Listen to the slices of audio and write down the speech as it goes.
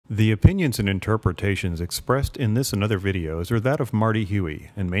The opinions and interpretations expressed in this and other videos are that of Marty Huey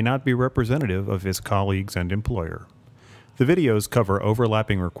and may not be representative of his colleagues and employer. The videos cover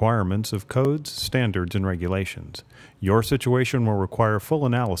overlapping requirements of codes, standards, and regulations. Your situation will require full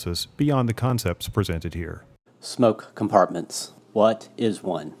analysis beyond the concepts presented here. Smoke compartments. What is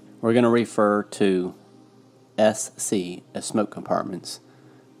one? We're going to refer to SC as smoke compartments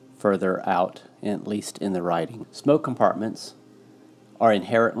further out, at least in the writing. Smoke compartments are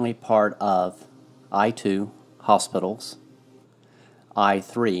inherently part of I-2, hospitals,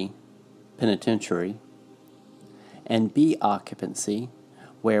 I-3, penitentiary, and B occupancy,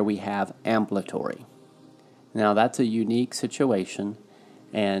 where we have ambulatory. Now that's a unique situation,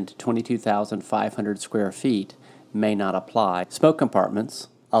 and 22,500 square feet may not apply. Smoke compartments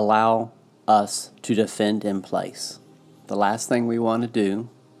allow us to defend in place. The last thing we want to do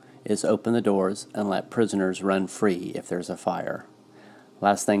is open the doors and let prisoners run free if there's a fire.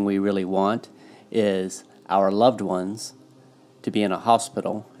 Last thing we really want is our loved ones to be in a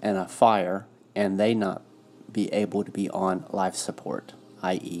hospital and a fire and they not be able to be on life support,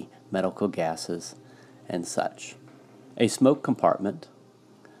 i.e. medical gases and such. A smoke compartment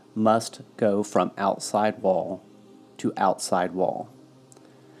must go from outside wall to outside wall.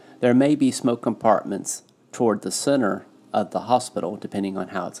 There may be smoke compartments toward the center of the hospital depending on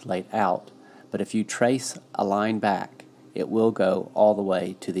how it's laid out, but if you trace a line back, it will go all the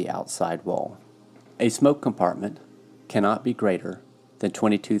way to the outside wall. A smoke compartment cannot be greater than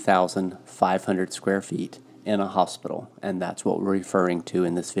 22,500 square feet in a hospital, and that's what we're referring to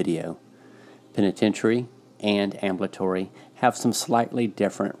in this video. Penitentiary and ambulatory have some slightly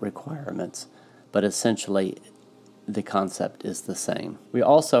different requirements, but essentially the concept is the same. We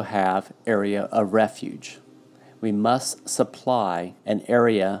also have area of refuge. We must supply an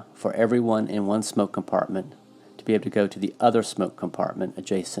area for everyone in one smoke compartment to be able to go to the other smoke compartment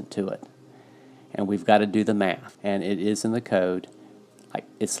adjacent to it. And we've got to do the math, and it is in the code.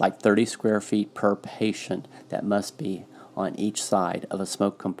 It's like 30 square feet per patient that must be on each side of a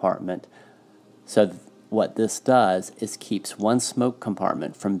smoke compartment. So what this does is keeps one smoke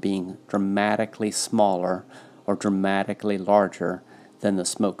compartment from being dramatically smaller or dramatically larger than the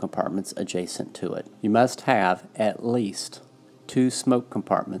smoke compartments adjacent to it. You must have at least 2 smoke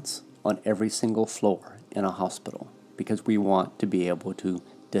compartments on every single floor in a hospital because we want to be able to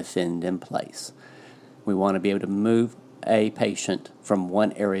defend in place. We want to be able to move a patient from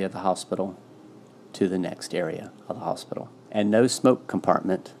one area of the hospital to the next area of the hospital. And no smoke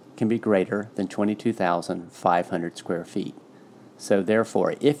compartment can be greater than 22,500 square feet. So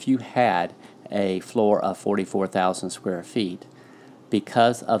therefore, if you had a floor of 44,000 square feet,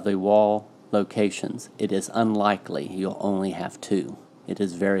 because of the wall locations, it is unlikely you'll only have 2. It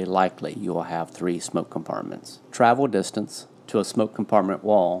is very likely you will have 3 smoke compartments. Travel distance to a smoke compartment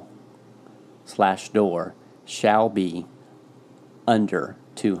wall / door shall be under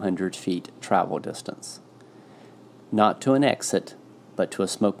 200 feet travel distance. Not to an exit, but to a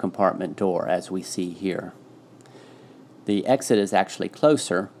smoke compartment door, as we see here. The exit is actually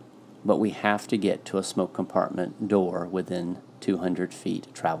closer, but we have to get to a smoke compartment door within 200 feet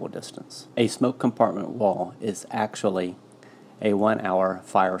travel distance. A smoke compartment wall is actually a 1-hour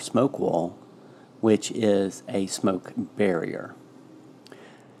fire smoke wall, which is a smoke barrier.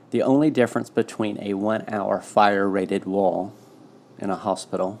 The only difference between a 1-hour fire rated wall in a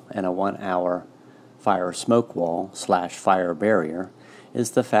hospital and a 1-hour fire smoke wall / fire barrier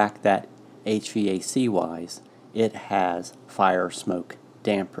is the fact that HVAC wise it has fire smoke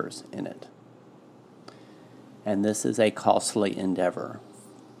dampers in it. And this is a costly endeavor.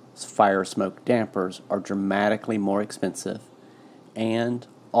 Fire smoke dampers are dramatically more expensive and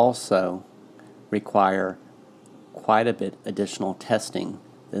also require quite a bit additional testing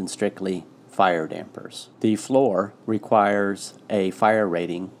than strictly fire dampers. The floor requires a fire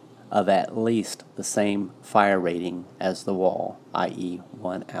rating of at least the same fire rating as the wall, i.e.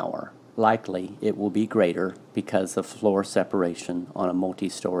 1 hour. Likely it will be greater because of floor separation on a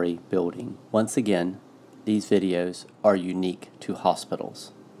multi-story building. Once again, these videos are unique to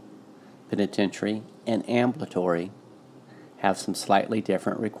hospitals. Penitentiary and ambulatory have some slightly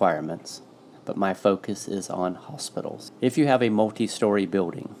different requirements, but my focus is on hospitals. If you have a multi-story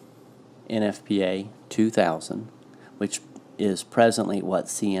building, NFPA 2000, which is presently what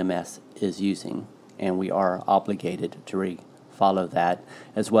CMS is using, and we are obligated to follow that,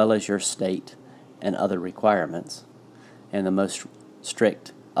 as well as your state and other requirements, and the most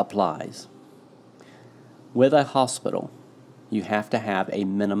strict applies. With a hospital, you have to have a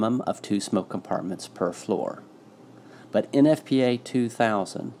minimum of 2 smoke compartments per floor. But NFPA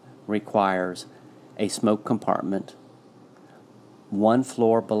 2000 requires a smoke compartment one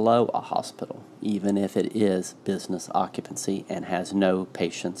floor below a hospital, even if it is business occupancy and has no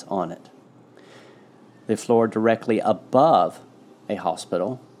patients on it. The floor directly above a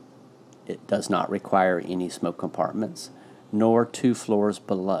hospital, it does not require any smoke compartments, nor 2 floors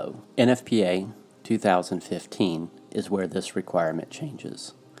below. NFPA 2015 is where this requirement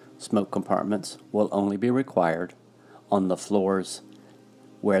changes. Smoke compartments will only be required on the floors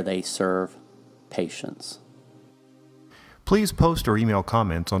where they serve patients. Please post or email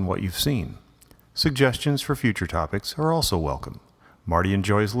comments on what you've seen. Suggestions for future topics are also welcome. Marty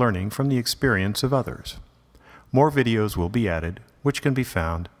enjoys learning from the experience of others. More videos will be added, which can be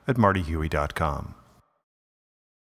found at martyhuey.com.